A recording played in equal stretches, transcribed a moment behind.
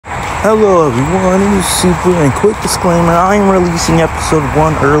Hello everyone, it is Super, and quick disclaimer, I am releasing episode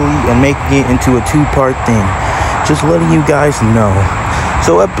 1 early and making it into a 2-part thing. Just letting you guys know.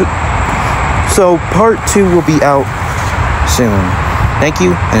 So part 2 will be out soon. Thank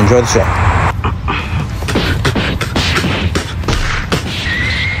you, and enjoy the show.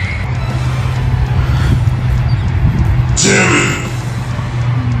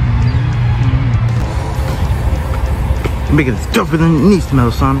 Making this tougher than it needs to,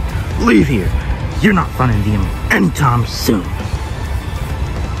 Metal Sonic. Leave here. You're not finding them anytime soon.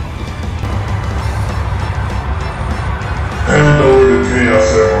 Hand over the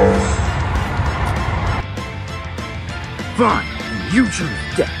Chaos Emeralds. Fine, you choose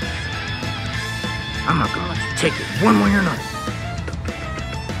death. I'm not gonna let you take it one way or another.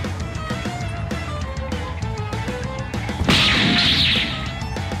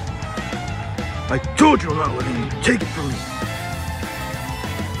 I told you I'm not letting you take it from me.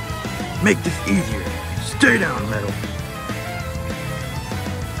 Make this easier. Stay down, Metal.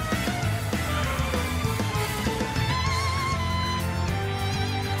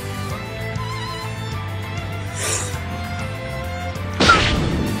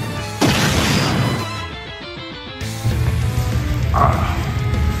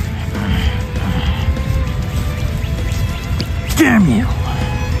 Damn you!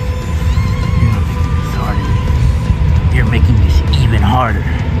 You're making this even harder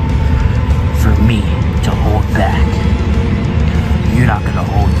for me to hold back. You're not gonna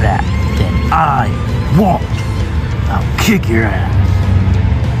hold back, then I won't. I'll kick your ass.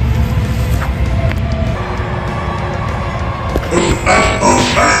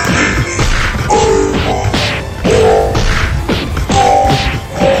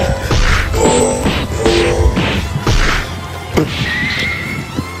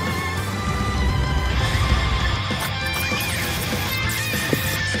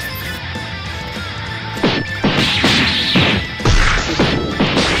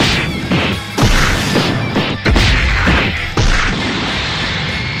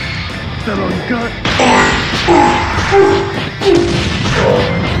 Is that all you got?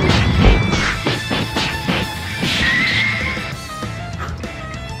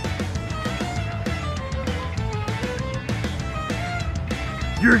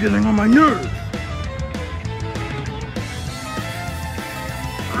 You're getting on my nerves.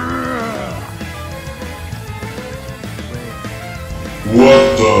 What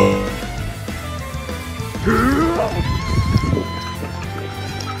the? You're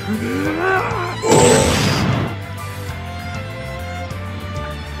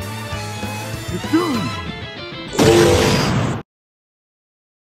done.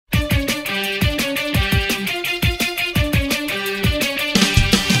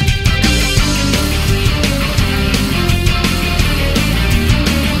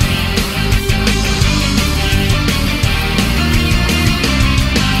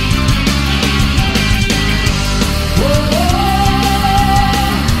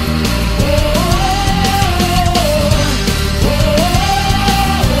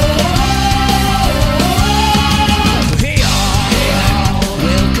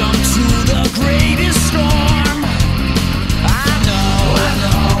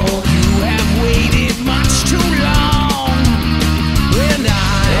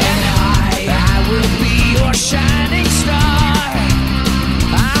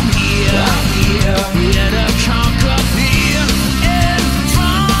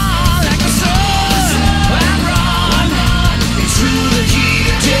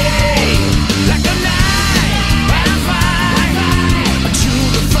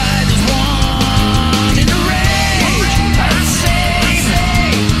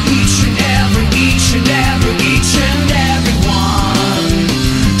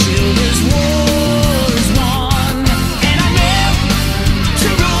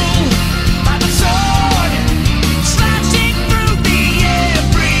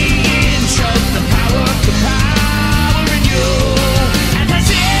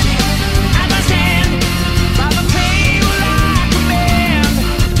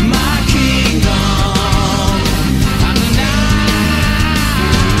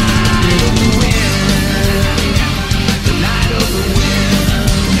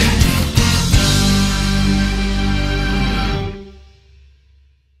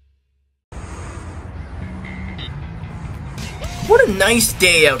 What a nice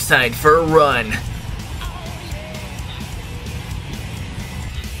day outside for a run.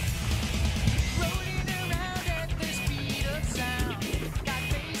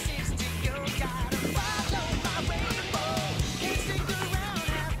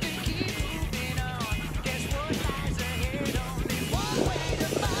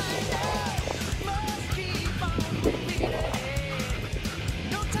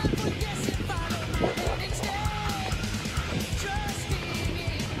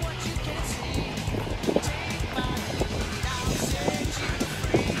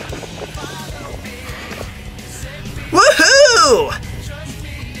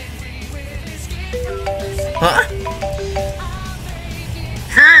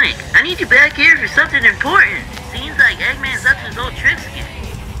 back here for something important. Seems like Eggman's up to his old tricks again.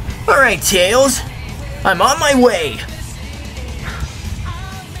 Alright, Tails. I'm on my way.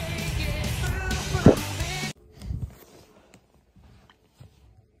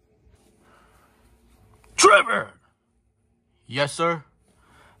 Trevor! Yes, sir?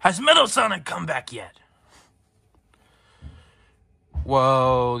 Has Metal Sonic come back yet?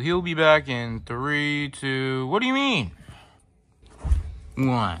 Well, he'll be back in 3, 2... What do you mean?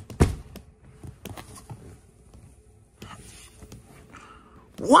 1.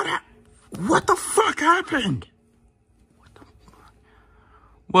 What the fuck happened?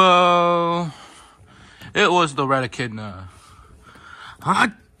 Well, it was the red Echidna.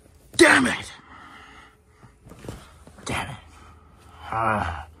 Ah, damn it! Damn it.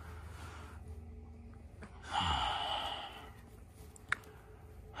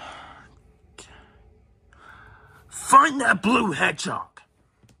 Find that blue hedgehog.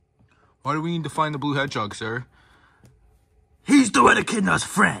 Why do we need to find the blue hedgehog, sir? He's the red Echidna's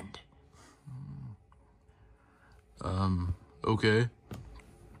friend. Okay.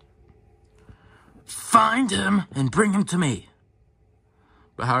 Find him and bring him to me.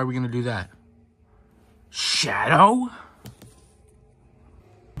 But how are we gonna do that? Shadow?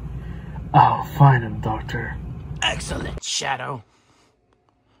 I'll find him, Doctor. Excellent, Shadow.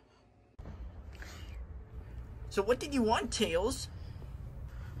 So what did you want, Tails?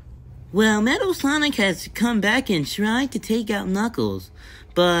 Well, Metal Sonic has come back and tried to take out Knuckles,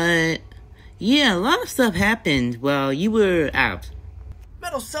 but yeah, a lot of stuff happened while you were out.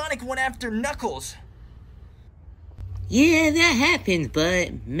 Metal Sonic went after Knuckles. Yeah, that happened,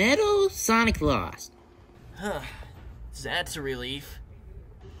 but Metal Sonic lost. Huh. That's a relief.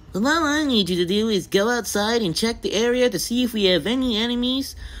 Well, all I need you to do is go outside and check the area to see if we have any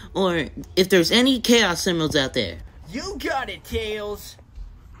enemies or if there's any chaos emeralds out there. You got it, Tails.